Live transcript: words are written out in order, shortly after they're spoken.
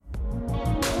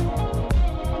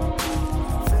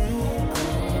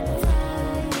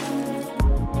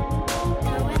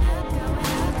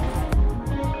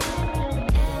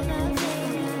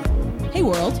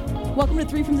Welcome to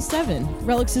 3 from the 7,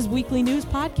 Relix's weekly news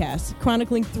podcast,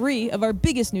 chronicling 3 of our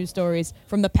biggest news stories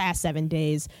from the past 7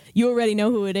 days. You already know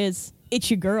who it is.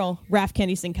 It's your girl, Raf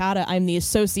Candy Sincata. I'm the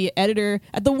associate editor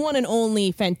at the one and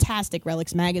only fantastic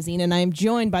Relix magazine, and I am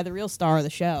joined by the real star of the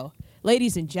show.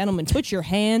 Ladies and gentlemen, put your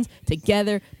hands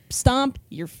together, stomp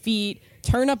your feet,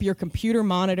 turn up your computer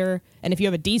monitor, and if you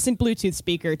have a decent Bluetooth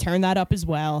speaker, turn that up as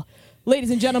well. Ladies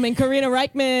and gentlemen, Karina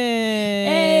Reichman.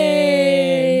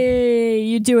 Hey,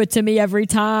 you do it to me every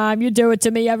time. You do it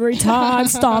to me every time.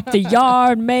 Stomp the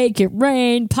yard, make it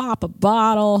rain, pop a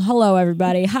bottle. Hello,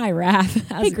 everybody. Hi, Raph.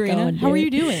 How's Hey, Karina. going, How are you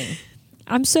doing?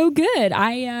 I'm so good.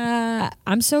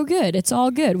 I'm so good. It's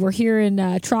all good. We're here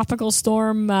in tropical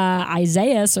storm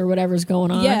Isaias or whatever's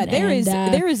going on. Yeah,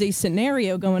 there is a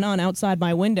scenario going on outside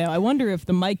my window. I wonder if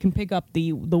the mic can pick up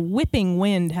the whipping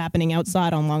wind happening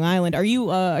outside on Long Island. Are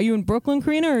you in Brooklyn,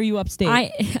 Karina, or are you upstate?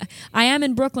 I am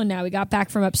in Brooklyn now. We got back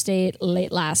from upstate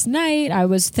late last night. I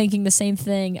was thinking the same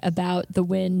thing about the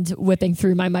wind whipping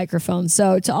through my microphone.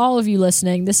 So to all of you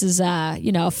listening, this is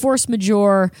a force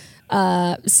majeure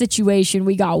situation.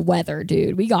 We got weather,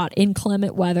 dude. We got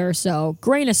inclement weather, so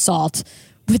grain of salt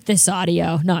with this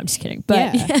audio. No, I'm just kidding.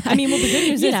 But yeah. I mean, well, the good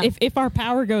news is if our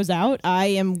power goes out, I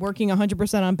am working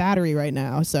 100% on battery right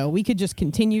now, so we could just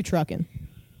continue trucking.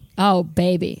 Oh,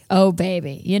 baby. Oh,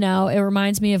 baby. You know, it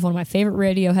reminds me of one of my favorite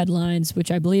radio headlines, which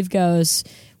I believe goes,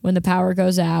 when the power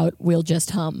goes out, we'll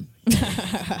just hum.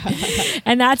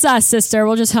 And that's us, sister.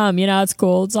 We'll just hum. You know, it's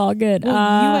cool. It's all good.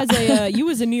 Well, you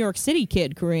as a New York City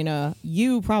kid, Karina,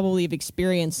 you probably have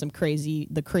experienced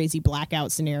the crazy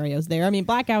blackout scenarios there. I mean,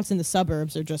 blackouts in the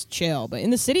suburbs are just chill, but in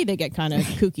the city they get kind of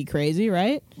kooky crazy,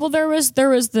 right? Well, there was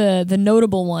the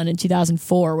notable one in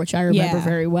 2004, which I remember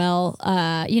very well.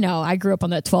 I grew up on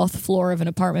the 12th floor of an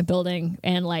apartment building,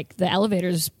 and like the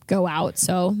elevators go out,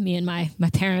 so me and my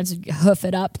parents hoof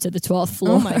it up to the 12th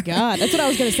floor. Oh my god, that's what I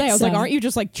was gonna say. I was like, aren't you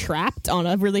just like trapped on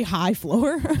a really high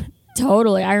floor?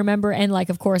 Totally. I remember, and like,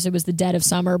 of course, it was the dead of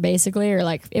summer, basically, or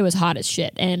like it was hot as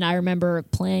shit. And I remember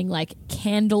playing like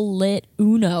candlelit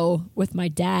Uno with my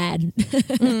dad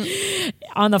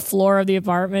on the floor of the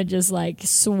apartment, just like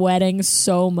sweating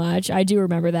so much. I do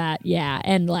remember that, yeah.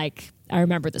 And like, I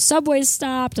remember the subways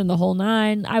stopped and the whole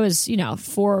nine. I was, I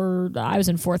was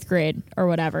in 4th grade or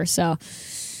whatever, so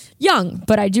young,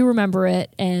 but I do remember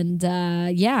it. And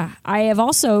I have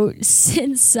also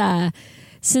since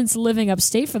living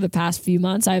upstate for the past few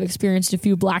months, I've experienced a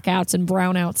few blackouts and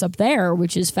brownouts up there,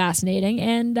 which is fascinating.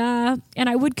 And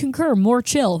I would concur, more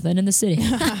chill than in the city.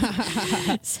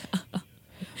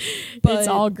 But it's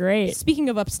all great. Speaking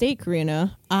of upstate,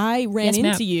 Karina, I ran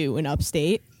into you in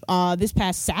upstate this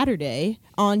past Saturday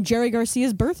on Jerry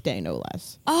Garcia's birthday, no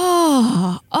less.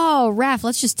 Oh, Raph,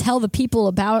 let's just tell the people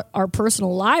about our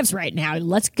personal lives right now.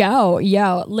 Let's go.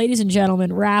 Yo, ladies and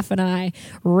gentlemen, Raph and I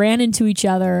ran into each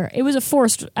other. It was not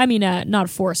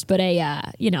forced, but a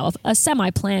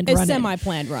semi-planned run-in. A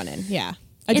semi-planned run-in, yeah.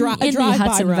 In the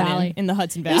Hudson Valley. In the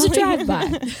Hudson Valley. It was a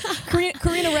drive-by.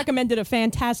 Karina recommended a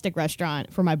fantastic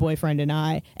restaurant for my boyfriend and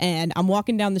I, and I'm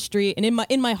walking down the street, and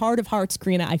in my heart of hearts,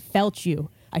 Karina, I felt you.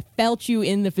 I felt you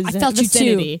in the vicinity.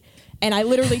 You too. And I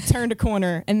literally turned a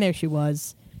corner, and there she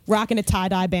was, rocking a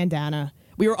tie-dye bandana.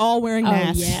 We were all wearing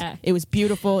masks. Yeah. It was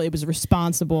beautiful. It was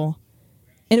responsible.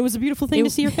 And it was a beautiful thing to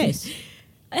see your face.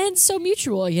 And so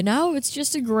mutual, it's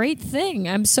just a great thing.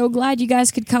 I'm so glad you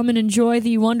guys could come and enjoy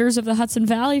the wonders of the Hudson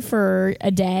Valley for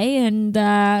a day, and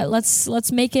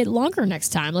let's make it longer next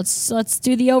time. Let's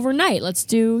do the overnight. Let's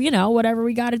do whatever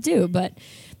we got to do. But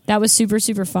that was super,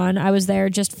 super fun. I was there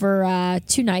just for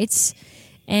 2 nights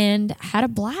and had a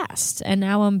blast. And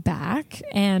now I'm back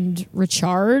and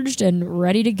recharged and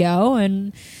ready to go,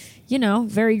 and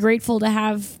very grateful to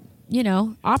have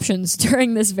options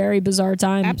during this very bizarre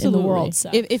time in the world. So.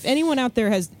 If anyone out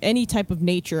there has any type of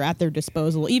nature at their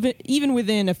disposal, even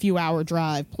within a few hour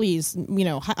drive, please,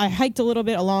 I hiked a little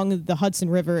bit along the Hudson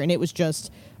River, and it was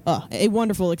just a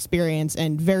wonderful experience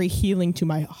and very healing to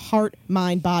my heart,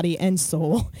 mind, body, and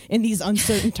soul in these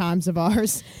uncertain times of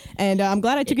ours. And I'm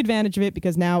glad I took advantage of it,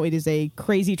 because now it is a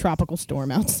crazy tropical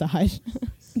storm outside.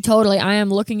 Totally. I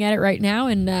am looking at it right now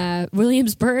in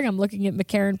Williamsburg. I'm looking at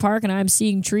McCarran Park, and I'm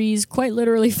seeing trees quite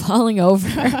literally falling over.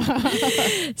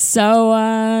 So,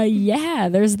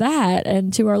 there's that.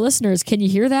 And to our listeners, can you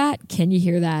hear that? Can you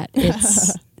hear that?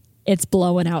 It's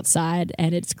blowing outside,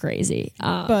 and it's crazy.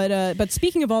 But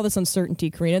speaking of all this uncertainty,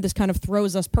 Karina, this kind of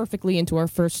throws us perfectly into our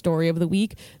first story of the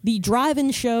week. The drive-in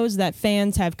shows that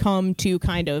fans have come to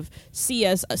kind of see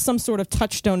as some sort of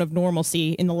touchstone of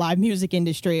normalcy in the live music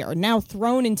industry are now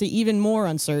thrown into even more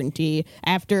uncertainty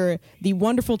after the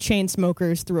wonderful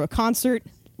Chainsmokers threw a concert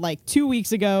like 2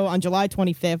 weeks ago on July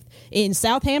 25th in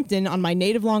Southampton on my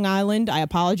native Long Island. I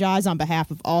apologize on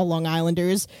behalf of all Long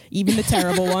Islanders, even the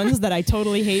terrible ones that I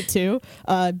totally hate too.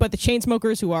 But the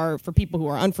Chainsmokers, who are, for people who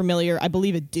are unfamiliar, I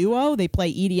believe a duo. They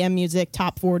play EDM music,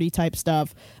 top 40 type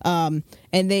stuff. And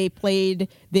they played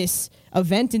this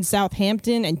event in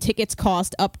Southampton, and tickets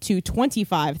cost up to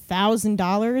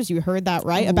 $25,000. You heard that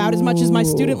right. About as much as my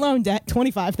student loan debt,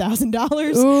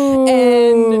 $25,000.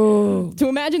 And to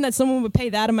imagine that someone would pay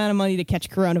that amount of money to catch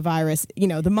coronavirus, you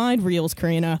know, the mind reels,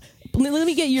 Karina. Let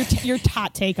me get your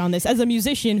hot take on this as a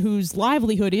musician whose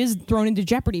livelihood is thrown into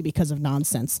jeopardy because of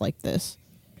nonsense like this.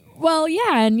 Well,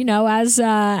 yeah, and you know, as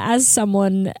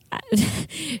someone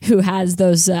who has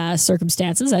those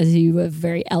circumstances, as you have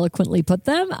very eloquently put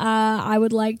them, I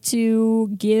would like to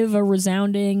give a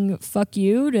resounding fuck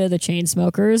you to the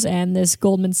Chainsmokers and this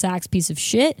Goldman Sachs piece of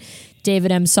shit,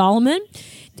 David M. Solomon,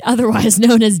 otherwise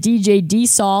known as DJ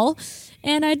D-Sol.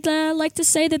 And I'd like to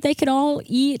say that they could all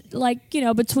eat, like, you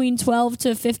know, between 12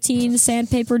 to 15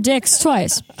 sandpaper dicks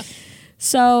twice.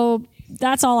 So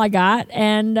that's all I got,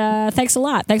 and thanks a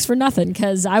lot. Thanks for nothing,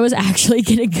 because I was actually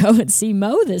going to go and see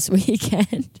Mo this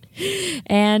weekend,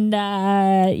 and,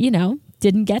 you know,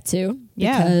 didn't get to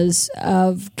because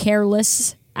of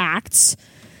careless acts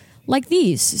like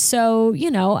these. So,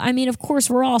 you know, I mean, of course,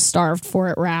 we're all starved for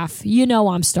it, Raph. You know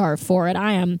I'm starved for it.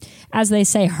 I am, as they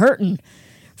say, hurting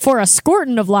for a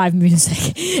squirtin' of live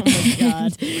music. Oh my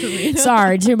God.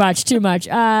 Sorry, too much.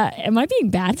 Am I being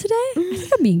bad today? I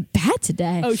think I'm being bad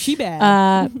today. Oh, she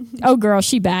bad. Oh, girl,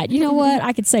 she bad. You know what?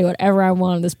 I could say whatever I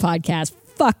want on this podcast.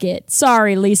 Fuck it.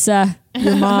 Sorry, Lisa,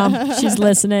 your mom. She's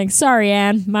listening. Sorry,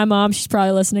 Ann, my mom. She's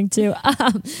probably listening too.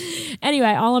 Anyway,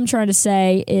 all I'm trying to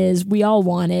say is we all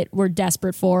want it. We're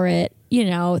desperate for it. You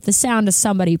know, the sound of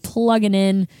somebody plugging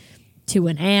in to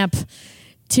an amp,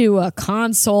 to a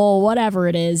console, whatever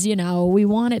it is, you know, we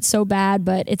want it so bad,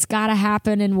 but it's got to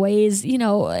happen in ways, you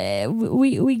know,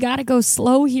 we got to go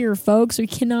slow here, folks. We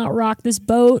cannot rock this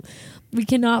boat. We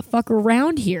cannot fuck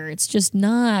around here. It's just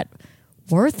not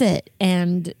worth it.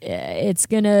 And it's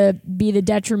going to be the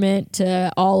detriment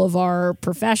to all of our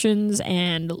professions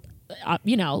and,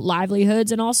 you know,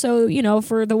 livelihoods, and also, you know,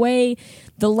 for the way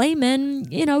the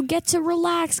laymen, you know, get to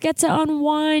relax, get to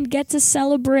unwind, get to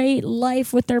celebrate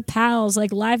life with their pals.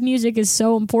 Like, live music is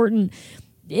so important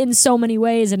in so many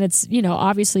ways, and it's, you know,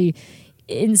 obviously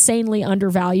insanely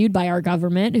undervalued by our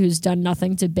government, who's done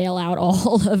nothing to bail out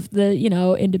all of the, you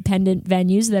know, independent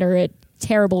venues that are at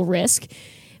terrible risk.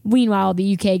 Meanwhile,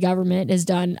 the UK government has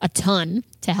done a ton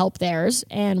to help theirs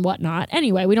and whatnot.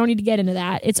 Anyway, we don't need to get into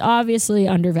that. It's obviously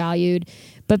undervalued,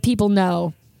 but people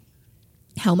know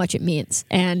how much it means.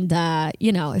 And,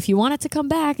 you know, if you want it to come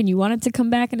back, and you want it to come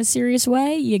back in a serious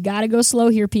way, you got to go slow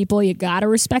here, people. You got to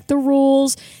respect the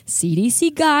rules,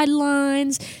 CDC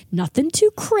guidelines, nothing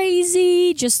too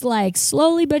crazy, just like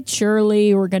slowly but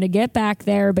surely we're going to get back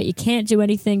there, but you can't do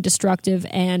anything destructive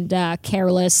and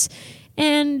careless.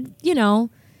 And, you know,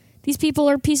 these people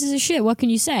are pieces of shit. What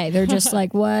can you say? They're just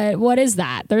like, what is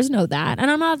that? There's no that. And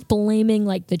I'm not blaming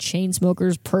like the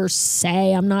Chainsmokers per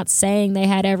se. I'm not saying they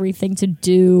had everything to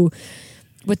do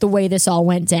with the way this all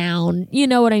went down. You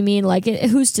know what I mean? Like,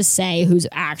 who's to say who's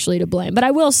actually to blame? But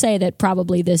I will say that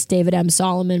probably this David M.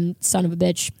 Solomon, son of a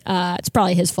bitch, it's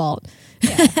probably his fault.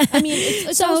 Yeah. I mean,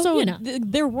 it's So, also, you know.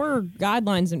 there were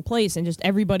guidelines in place, and just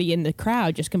everybody in the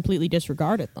crowd just completely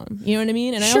disregarded them. You know what I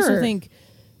mean? And I also Sure. think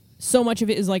so much of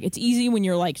it is like, it's easy when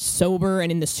you're like sober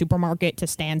and in the supermarket to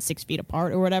stand 6 feet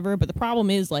apart or whatever. But the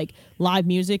problem is, like, live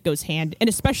music goes hand, and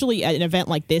especially at an event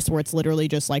like this where it's literally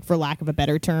just like, for lack of a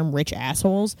better term, rich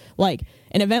assholes. Like,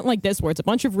 an event like this where it's a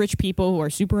bunch of rich people who are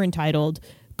super entitled,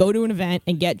 go to an event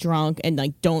and get drunk and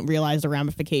like don't realize the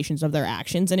ramifications of their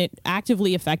actions. And it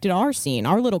actively affected our scene,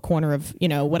 our little corner of, you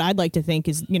know, what I'd like to think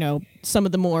is, you know, some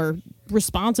of the more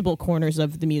responsible corners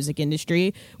of the music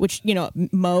industry, which, you know,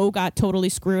 Mo got totally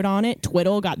screwed on it.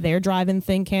 Twiddle got their drive-in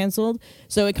thing canceled.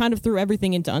 So it kind of threw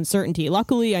everything into uncertainty.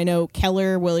 Luckily, I know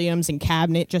Keller Williams and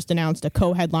Cabinet just announced a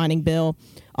co-headlining bill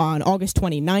on August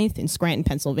 29th in Scranton,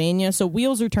 Pennsylvania. So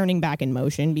wheels are turning back in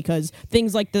motion, because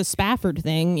things like the Spafford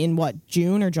thing in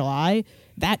June or July,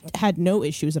 that had no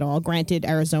issues at all. Granted,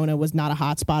 Arizona was not a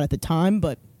hot spot at the time,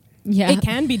 but Yeah. it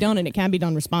can be done, and it can be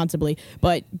done responsibly.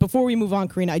 But before we move on,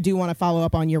 Karina, I do want to follow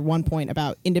up on your one point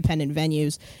about independent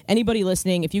venues. Anybody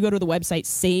listening, if you go to the website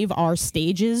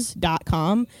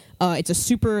saveourstages.com, it's a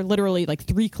super, literally like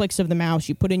 3 clicks of the mouse.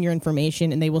 You put in your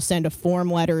information, and they will send a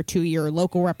form letter to your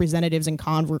local representatives in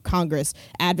Congress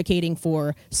advocating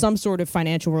for some sort of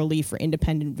financial relief for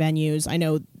independent venues. I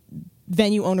know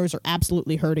venue owners are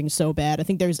absolutely hurting so bad. I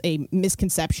think there's a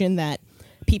misconception that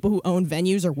people who own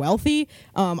venues are wealthy.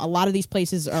 A lot of these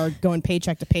places are going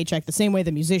paycheck to paycheck, the same way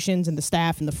the musicians and the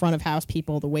staff and the front of house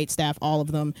people, the wait staff, all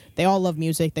of them, they all love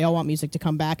music. They all want music to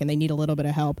come back, and they need a little bit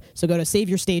of help. So go to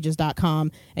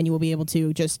saveyourstages.com, and you will be able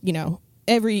to just,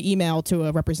 every email to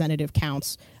a representative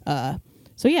counts.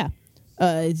 So yeah.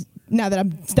 Now that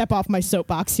I'm step off my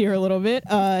soapbox here a little bit.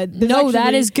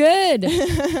 That is good.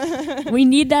 We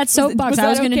need that soapbox. I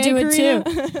was going to do it too.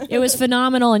 It was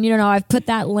phenomenal, and I've put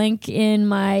that link in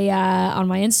my on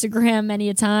my Instagram many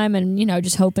a time, and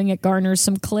just hoping it garners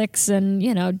some clicks, and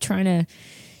trying to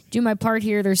do my part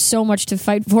here. There's so much to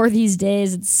fight for these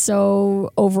days. It's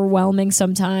so overwhelming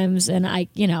sometimes, and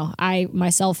I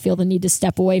myself feel the need to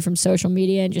step away from social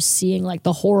media and just seeing like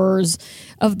the horrors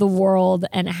of the world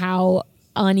and how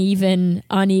uneven,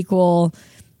 unequal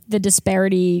the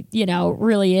disparity,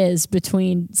 really is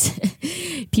between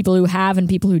people who have and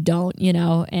people who don't,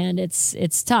 and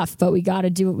it's tough, but we got to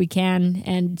do what we can.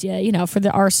 And, for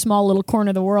our small little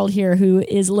corner of the world here who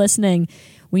is listening,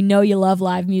 we know you love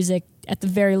live music. At the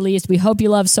very least, we hope you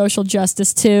love social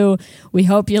justice too. We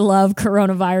hope you love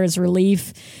coronavirus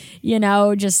relief.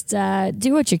 Just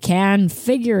do what you can,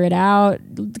 figure it out,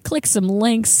 click some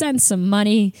links, send some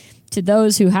money to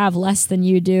those who have less than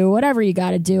you do, whatever you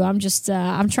got to do. I'm just,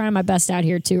 I'm trying my best out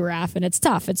here too, Raph, and it's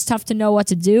tough. It's tough to know what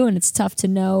to do, and it's tough to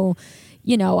know,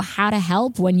 how to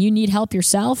help when you need help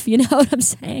yourself. You know what I'm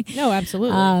saying? No,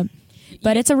 absolutely.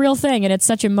 But it's a real thing, and it's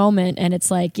such a moment, and it's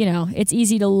like, it's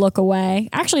easy to look away.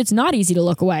 Actually, it's not easy to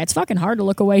look away. It's fucking hard to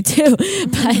look away too,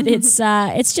 but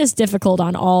it's just difficult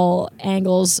on all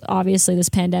angles. Obviously, this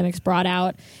pandemic's brought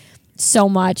out so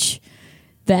much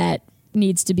that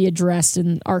needs to be addressed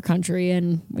in our country,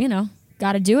 and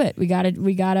got to do it. We got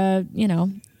to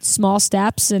small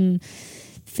steps and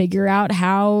figure out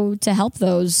how to help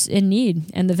those in need.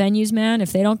 And the venues, man,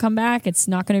 if they don't come back, it's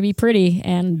not going to be pretty,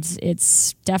 and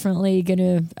it's definitely going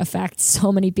to affect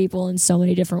so many people in so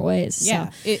many different ways. Yeah,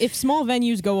 so. If small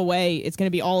venues go away, it's going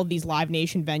to be all of these Live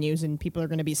Nation venues, and people are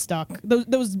going to be stuck.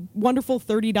 Those wonderful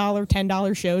 $30,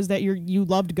 $10 shows that you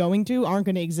loved going to aren't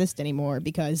going to exist anymore,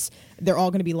 because they're all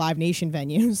going to be Live Nation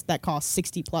venues that cost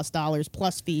 $60+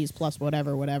 plus fees plus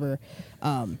whatever.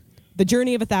 The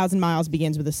journey of 1,000 miles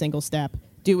begins with a single step.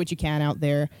 Do what you can out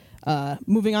there.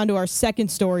 Moving on to our second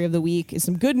story of the week is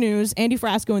some good news. Andy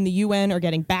Frasco and the UN are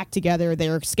getting back together.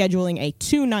 They're scheduling a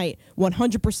 2-night,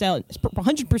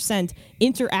 100%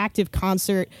 interactive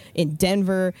concert in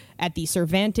Denver at the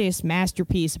Cervantes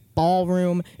Masterpiece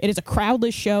Ballroom. It is a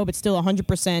crowdless show, but still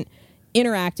 100%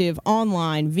 interactive,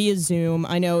 online, via Zoom.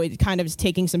 I know it kind of is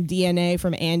taking some DNA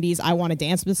from Andy's I Want to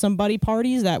Dance with Somebody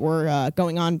parties that were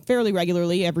going on fairly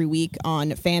regularly every week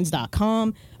on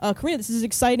fans.com. Karina, this is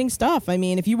exciting stuff. I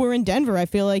mean, if you were in Denver, I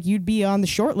feel like you'd be on the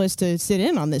short list to sit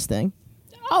in on this thing.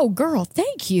 Oh, girl,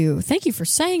 thank you. Thank you for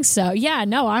saying so. Yeah,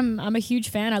 no, I'm a huge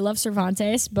fan. I love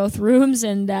Cervantes, both rooms,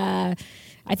 and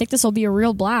I think this will be a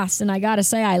real blast. And I got to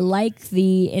say, I like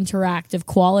the interactive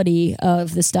quality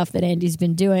of the stuff that Andy's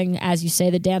been doing. As you say,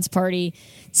 the dance party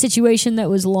situation that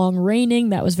was long reigning,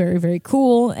 that was very, very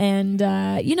cool. And,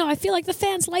 I feel like the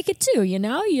fans like it too.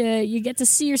 You get to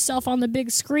see yourself on the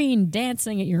big screen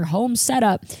dancing at your home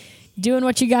setup, doing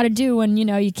what you got to do when,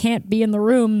 you can't be in the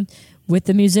room with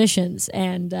the musicians.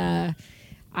 And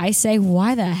I say,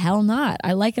 why the hell not?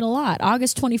 I like it a lot.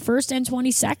 August 21st and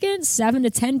 22nd, 7 to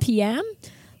 10 p.m.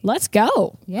 Let's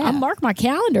go. Yeah. I'll mark my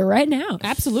calendar right now.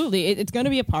 Absolutely. It's going to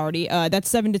be a party. That's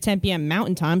 7 to 10 p.m.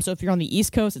 Mountain Time. So if you're on the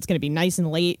East Coast, it's going to be nice and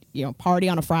late, party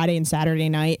on a Friday and Saturday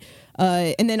night.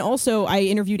 And then also I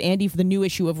interviewed Andy for the new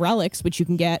issue of Relics, which you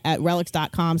can get at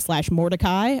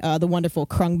relics.com/Mordecai. The wonderful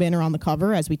Krungbin are on the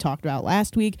cover, as we talked about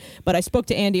last week. But I spoke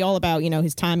to Andy all about,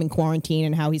 his time in quarantine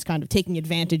and how he's kind of taking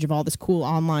advantage of all this cool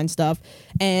online stuff.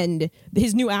 And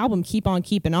his new album, Keep On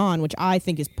Keeping On, which I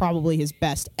think is probably his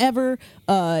best ever.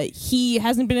 He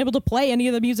hasn't been able to play any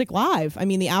of the music live. I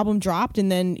mean, the album dropped,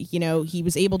 and then, he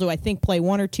was able to, I think, play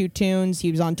 1 or 2 tunes.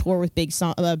 He was on tour with Big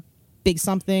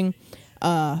Something.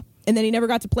 And then he never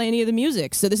got to play any of the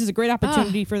music. So this is a great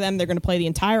opportunity for them. They're going to play the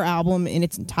entire album in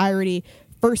its entirety.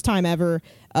 First time ever.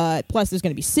 Plus, there's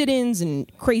going to be sit-ins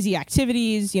and crazy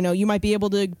activities. You might be able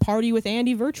to party with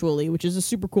Andy virtually, which is a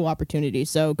super cool opportunity.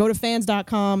 So go to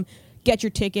fans.com. Get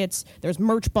your tickets. There's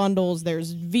merch bundles.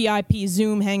 There's VIP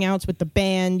Zoom hangouts with the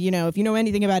band. If you know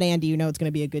anything about Andy, it's going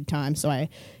to be a good time. So I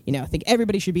think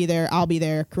everybody should be there. I'll be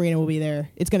there. Karina will be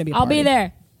there. It's going to be a party. I'll be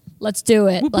there. Let's do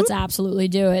it. Whoop, Let's whoop. absolutely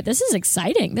do it. This is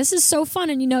exciting. This is so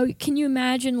fun. And, can you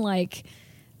imagine, I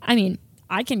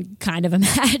can kind of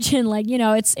imagine,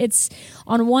 it's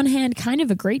on one hand kind of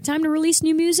a great time to release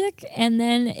new music, and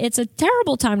then it's a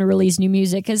terrible time to release new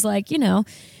music because,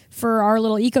 for our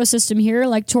little ecosystem here,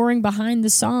 like touring behind the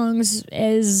songs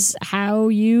is how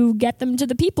you get them to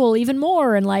the people even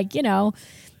more. And like, you know,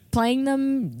 playing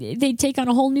them, they take on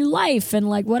a whole new life and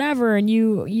like whatever. And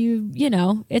you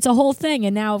know, it's a whole thing.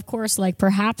 And now, of course, like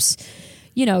perhaps,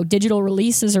 you know, digital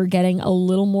releases are getting a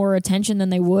little more attention than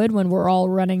they would when we're all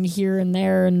running here and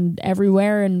there and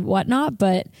everywhere and whatnot.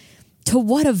 But to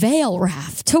what avail,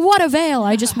 Raph? To what avail?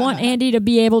 I just want Andy to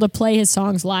be able to play his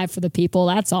songs live for the people.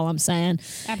 That's all I'm saying.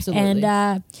 Absolutely.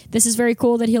 And this is very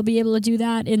cool that he'll be able to do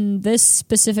that in this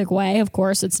specific way. Of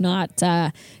course, it's not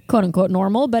quote unquote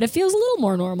normal, but it feels a little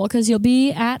more normal because he'll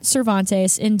be at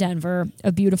Cervantes in Denver,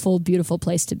 a beautiful, beautiful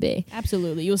place to be.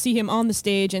 Absolutely. You'll see him on the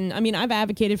stage. And I mean, I've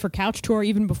advocated for couch tour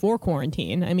even before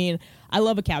quarantine. I mean, I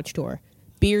love a couch tour.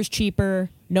 Beer's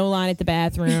cheaper, no line at the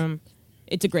bathroom.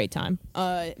 It's a great time.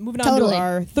 Moving on to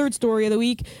our third story of the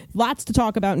week. Lots to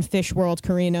talk about in Fish World,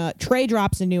 Karina. Trey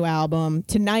drops a new album.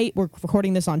 Tonight, we're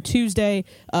recording this on Tuesday.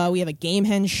 We have a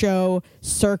Gamehenge show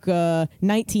circa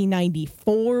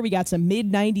 1994. We got some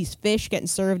mid-90s fish getting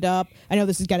served up. I know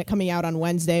this is coming out on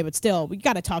Wednesday, but still, we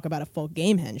got to talk about a full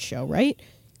Gamehenge show, right?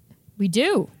 We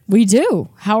do. We do.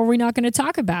 How are we not going to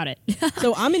talk about it?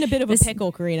 So I'm in a bit of a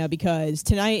pickle, Karina, because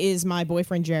tonight is my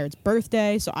boyfriend Jared's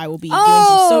birthday, so I will be doing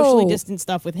some socially distant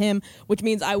stuff with him, which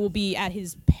means I will be at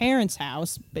his parents'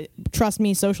 house. But trust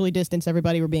me, socially distance,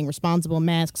 everybody, we're being responsible,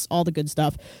 masks, all the good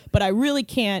stuff. But I really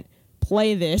can't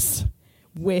play this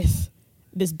with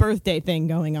this birthday thing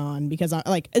going on because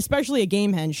especially a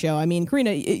Gamehenge show. I mean,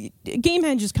 Karina,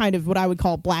 Gamehenge is kind of what I would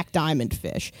call black diamond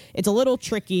fish. It's a little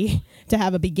tricky to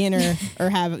have a beginner or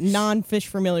have non-fish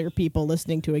familiar people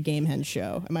listening to a Gamehenge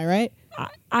show. Am I right?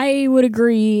 I would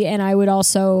agree, and I would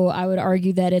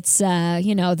argue that it's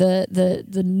you know, the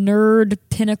nerd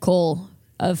pinnacle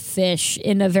of fish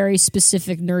in a very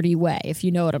specific nerdy way, if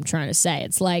you know what I'm trying to say.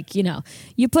 It's like, you know,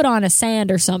 you put on a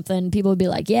sand or something, people would be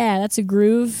like, yeah, that's a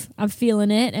groove, I'm feeling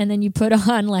it. And then you put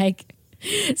on like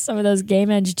some of those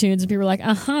Gamehenge tunes and people are like,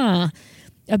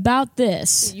 about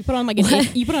this. You put on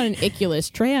an Iculus.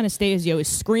 Trey Anastasio is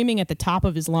screaming at the top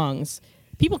of his lungs.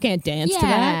 People can't dance to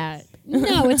that.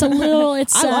 No, it's a little.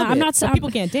 It's. I love I'm it, not saying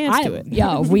people can't dance to it.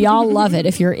 Yeah, we all love it.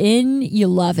 If you're in, you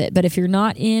love it. But if you're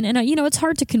not in, and you know, it's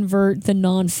hard to convert the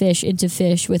non-fish into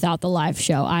fish without the live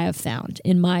show. I have found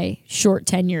in my short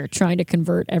tenure trying to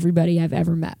convert everybody I've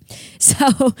ever met.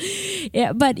 So,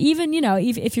 yeah. But even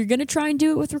if you're gonna try and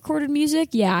do it with recorded music,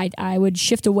 yeah, I would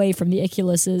shift away from the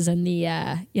Iculuses and the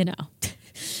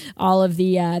all of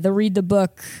the read the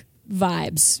book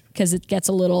vibes because it gets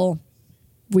a little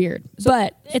weird,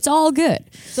 but it's all good.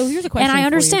 So here's a question, and I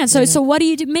understand. For you. So what do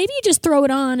you do? Maybe you just throw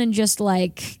it on and just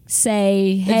like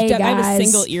say, "Hey guys," I have a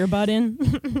single earbud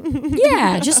in.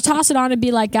 Yeah, just toss it on and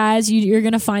be like, "Guys, you're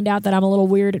gonna find out that I'm a little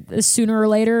weird sooner or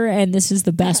later, and this is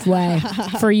the best way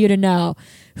for you to know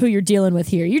who you're dealing with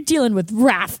here. You're dealing with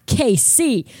Raph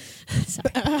KC."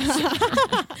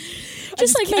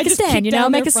 Just make a stand,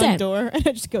 make a stand. Door and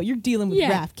I just go, "You're dealing with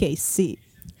Raph KC."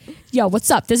 Yo,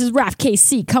 what's up? This is Raph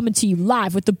KC coming to you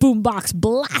live with the boombox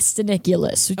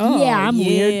Blastiniculus. Oh, I'm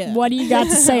weird. What do you got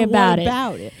to say about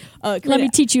it? Let me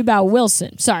teach you about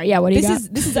Wilson. Sorry, what do you got?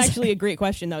 This is actually a great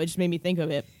question, though. It just made me think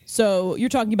of it. So you're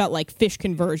talking about like fish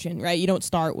conversion, right? You don't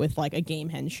start with like a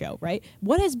Gamehenge show, right?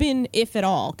 What has been, if at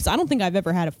all, because I don't think I've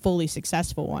ever had a fully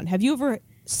successful one. Have you ever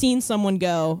seen someone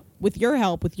go, with your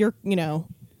help, with your,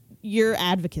 your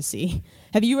advocacy,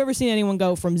 have you ever seen anyone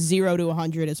go from 0 to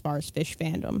 100 as far as fish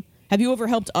fandom? Have you ever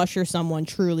helped usher someone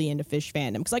truly into fish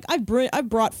fandom? Because like I've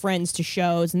brought friends to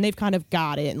shows and they've kind of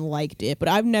got it and liked it, but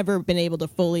I've never been able to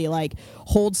fully like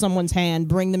hold someone's hand,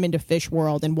 bring them into fish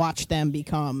world, and watch them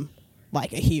become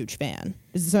like a huge fan.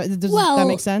 Does that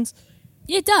make sense?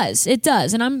 It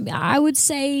does, and I would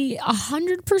say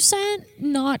 100%,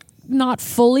 not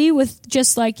fully with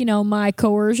just like my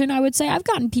coercion. I would say I've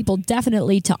gotten people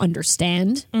definitely to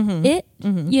understand it,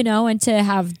 and to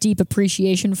have deep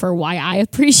appreciation for why I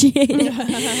appreciate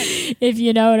it. If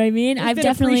you know what I mean. I've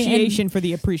definitely appreciation for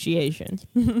the appreciation.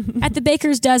 At the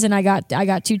Baker's Dozen, I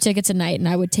got 2 tickets a night, and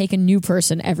I would take a new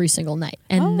person every single night,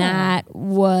 and that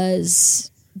was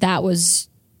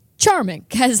charming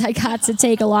because I got to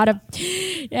take a lot of,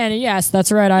 and yes,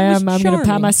 that's right, I'm going to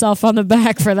pat myself on the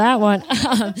back for that one.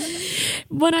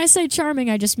 When I say charming,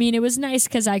 I just mean it was nice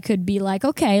because I could be like,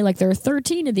 okay, like there are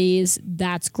 13 of these,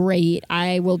 that's great.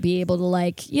 I will be able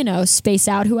to space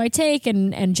out who I take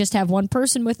and just have one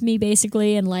person with me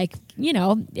basically, and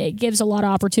it gives a lot of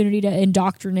opportunity to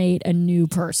indoctrinate a new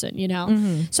person,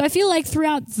 So I feel like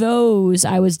throughout those,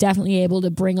 I was definitely able to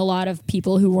bring a lot of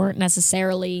people who weren't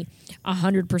necessarily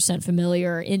 100%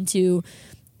 familiar into,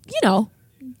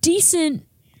 decent,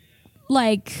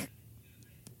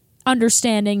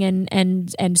 understanding and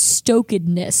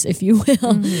stokedness, if you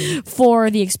will, for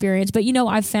the experience. But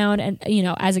I've found, and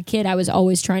as a kid, I was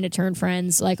always trying to turn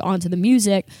friends like onto the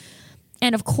music,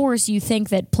 and of course, you think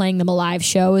that playing them a live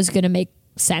show is going to make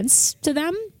sense to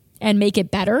them and make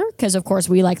it better, because of course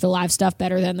we like the live stuff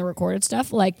better than the recorded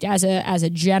stuff. Like as a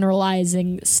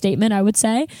generalizing statement, I would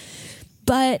say.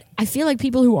 But I feel like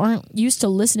people who aren't used to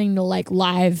listening to like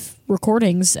live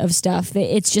recordings of stuff,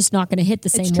 it's just not going to hit the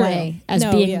same way as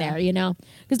being there,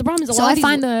 Because the problem is a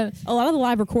lot of the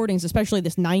live recordings, especially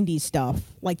this 90s stuff,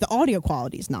 like the audio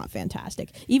quality is not fantastic.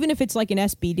 Even if it's like an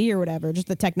SBD or whatever, just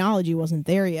the technology wasn't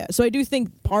there yet. So I do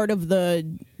think part of the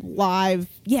live,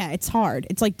 it's hard.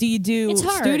 It's like, do you do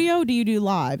studio? Do you do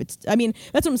live? That's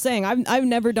what I'm saying. I've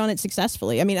never done it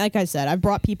successfully. I mean, like I said, I've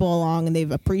brought people along and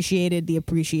they've appreciated the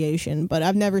appreciation, but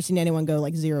I've never seen anyone go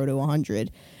like 0 to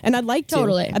 100. And I'd like to.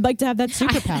 Totally. I'd like to have that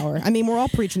superpower. I mean, we're all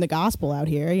preaching the gospel out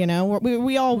here,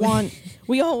 We all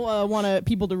want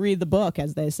people to read the book,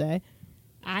 as they say.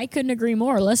 I couldn't agree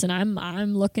more. Listen,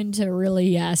 I'm looking to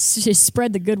really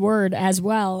spread the good word as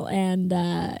well,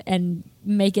 and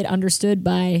make it understood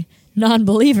by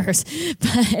non-believers.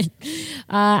 But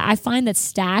I find that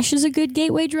stash is a good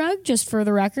gateway drug. Just for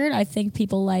the record, I think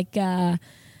people like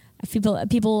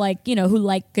people like who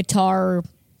like guitar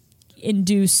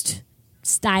induced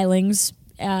stylings,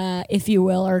 if you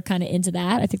will, are kind of into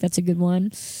that. I think that's a good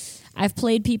one. I've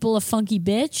played people a funky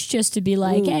bitch just to be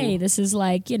like, hey, this is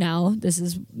like, this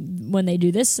is when they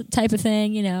do this type of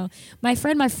thing, My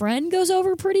friend goes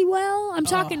over pretty well. I'm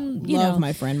talking, love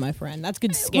my friend. That's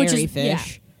good scary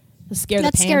fish. Yeah. Scare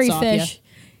the pants off fish. Ya.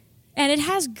 And it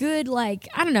has good, like,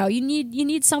 I don't know, you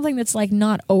need something that's like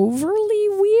not overly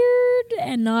weird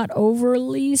and not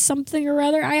overly something or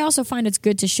other. I also find it's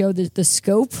good to show the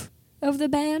scope of the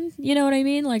band. You know what I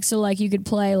mean? Like, so like you could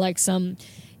play like some,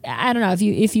 I don't know,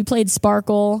 if you played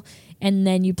Sparkle and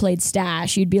then you played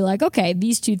Stash, you'd be like, okay,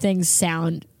 these two things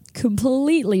sound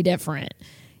completely different.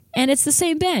 And it's the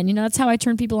same band. That's how I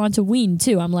turn people on to Ween,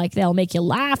 too. I'm like, they'll make you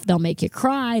laugh. They'll make you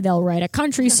cry. They'll write a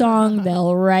country song.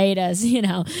 They'll write as,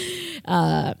 a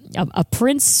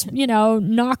Prince,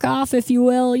 knockoff, if you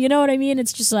will. You know what I mean?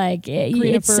 It's just like...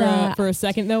 for a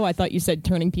second, though, I thought you said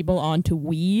turning people on to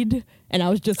weed. And I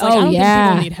was just like, I don't think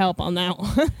people need help on that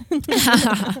one.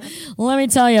 Let me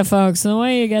tell you, folks, the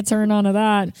way you get turned on to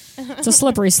that, it's a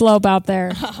slippery slope out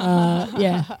there.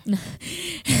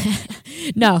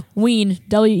 No, Ween,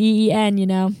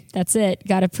 W-E-E-N, that's it.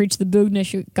 Got to preach the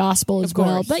Boognish gospel as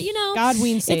well. But, God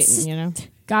Ween Satan,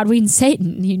 God Ween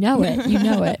Satan, you know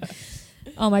it.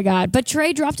 Oh, my God. But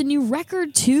Trey dropped a new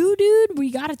record, too, dude. We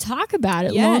got to talk about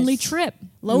it. Yes.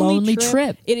 Lonely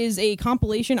Trip. It is a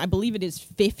compilation. I believe it is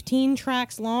 15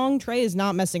 tracks long. Trey is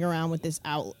not messing around with this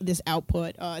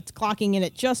output. It's clocking in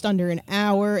at just under an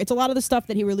hour. It's a lot of the stuff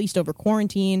that he released over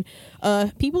quarantine.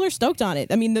 People are stoked on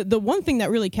it. I mean, the one thing that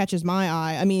really catches my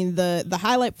eye, I mean, the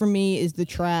highlight for me is the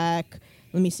track.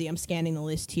 Let me see. I'm scanning the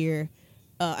list here.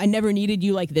 I Never Needed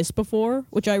You Like This Before,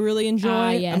 which I really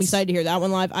enjoy. Yes. I'm excited to hear that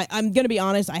one live. I'm going to be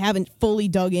honest, I haven't fully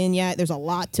dug in yet. There's a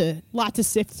lot to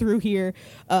sift through here.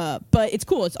 But it's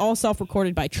cool. It's all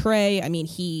self-recorded by Trey. I mean,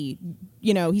 he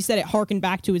said it harkened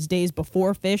back to his days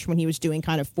before Fish when he was doing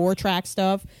kind of 4-track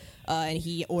stuff. And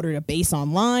he ordered a bass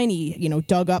online. He,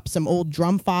 dug up some old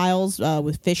drum files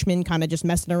with Fishman kind of just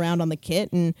messing around on the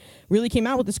kit and really came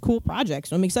out with this cool project.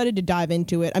 So I'm excited to dive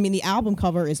into it. I mean, the album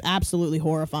cover is absolutely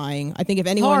horrifying. I think if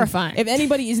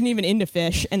anybody isn't even into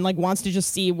Fish and like wants to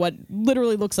just see what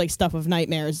literally looks like stuff of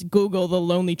nightmares, Google the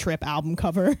Lonely Trip album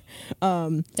cover.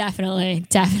 Definitely.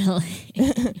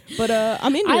 But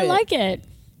I'm into it. I like it.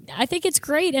 I think it's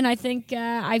great, and I think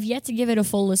I've yet to give it a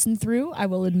full listen through. I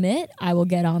will admit, I will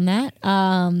get on that.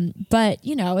 But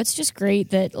it's just great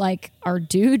that like our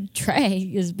dude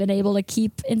Trey has been able to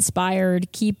keep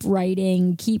inspired, keep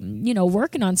writing, keep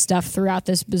working on stuff throughout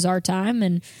this bizarre time.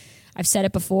 And I've said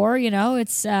it before,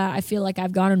 it's I feel like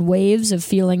I've gone in waves of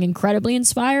feeling incredibly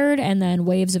inspired, and then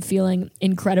waves of feeling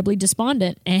incredibly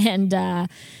despondent, and.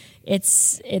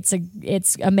 It's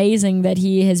amazing that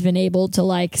he has been able to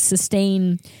like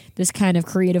sustain this kind of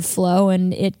creative flow,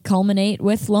 and it culminate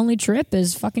with Lonely Trip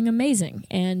is fucking amazing.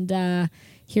 And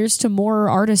here's to more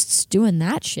artists doing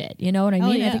that shit. You know what I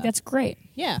mean? Yeah. I think that's great.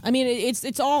 Yeah, I mean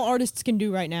it's all artists can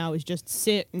do right now is just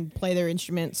sit and play their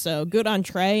instruments. So good on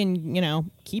Trey, and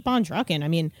keep on trucking. I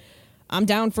mean, I'm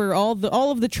down for all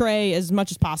of the Trey as much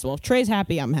as possible. If Trey's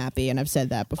happy, I'm happy, and I've said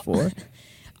that before.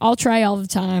 I'll try all the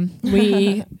time.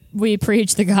 We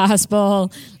preach the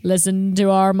gospel. Listen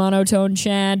to our monotone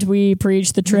chant. We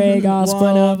preach the Trey gospel.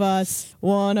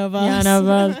 One of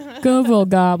us. Google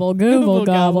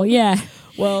gobble. Yeah.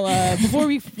 Well, before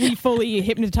we fully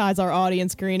hypnotize our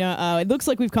audience, Karina, it looks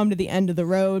like we've come to the end of the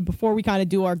road. Before we kind of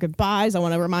do our goodbyes, I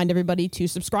want to remind everybody to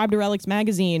subscribe to Relics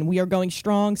Magazine. We are going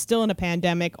strong, still in a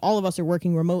pandemic. All of us are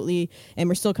working remotely, and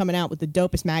we're still coming out with the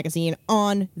dopest magazine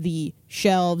on the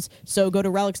shelves. So go to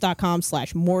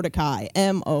relics.com/Mordecai,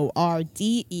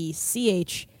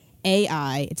 MORDECHAI.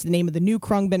 It's the name of the new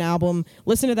Khruangbin album.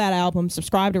 Listen to that album,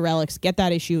 subscribe to Relics, get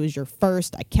that issue as your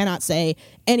first. I cannot say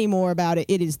any more about it.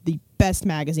 It is the best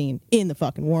magazine in the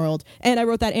fucking world. And I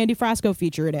wrote that Andy Frasco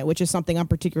feature in it, which is something I'm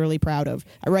particularly proud of.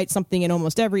 I write something in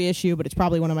almost every issue, but it's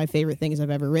probably one of my favorite things I've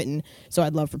ever written, so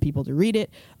I'd love for people to read it.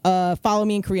 Follow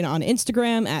me and Karina on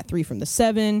Instagram at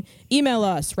 3from7. Email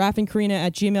us,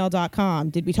 raffandkarina@gmail.com.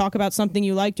 Did we talk about something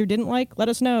you liked or didn't like? Let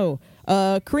us know.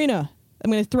 Karina,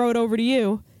 I'm going to throw it over to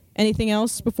you. Anything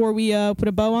else before we put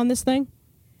a bow on this thing?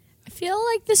 I feel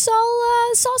like this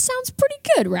all sounds pretty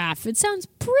good, Raph. It sounds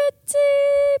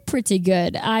pretty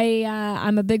good.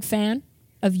 I'm a big fan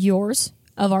of yours,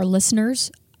 of our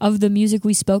listeners, of the music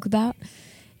we spoke about,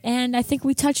 and I think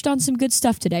we touched on some good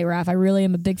stuff today, Raph. I really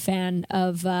am a big fan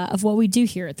of what we do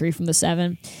here at 3 from the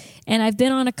 7. And I've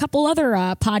been on a couple other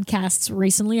podcasts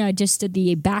recently. I just did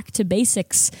the Back to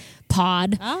Basics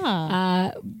pod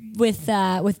with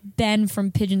Ben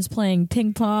from Pigeons Playing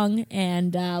Ping Pong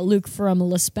and Luke from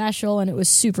La Special, and it was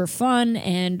super fun.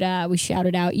 And we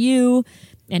shouted out you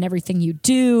and everything you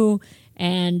do.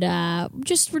 And we're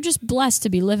just blessed to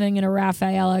be living in a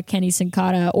Rafaela Kenny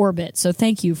Sincata orbit. So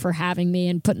thank you for having me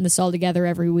and putting this all together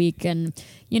every week and,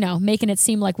 you know, making it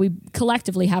seem like we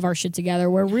collectively have our shit together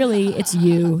where really it's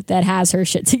you that has her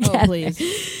shit together. Oh, please.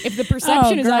 If the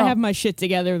perception is I have my shit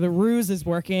together, the ruse is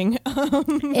working.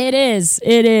 It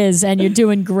is. And you're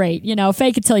doing great. You know,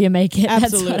 fake it till you make it.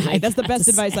 Absolutely. That's the best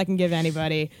advice I can give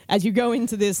anybody. As you go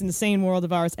into this insane world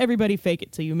of ours, everybody fake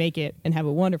it till you make it and have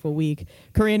a wonderful week.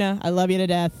 Karina, I love you to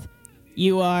death.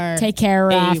 You are Take care,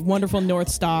 a wonderful North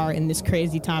Star in this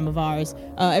crazy time of ours.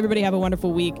 Everybody have a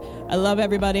wonderful week. I love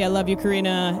everybody. I love you,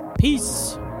 Karina.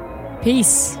 Peace.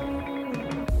 Peace.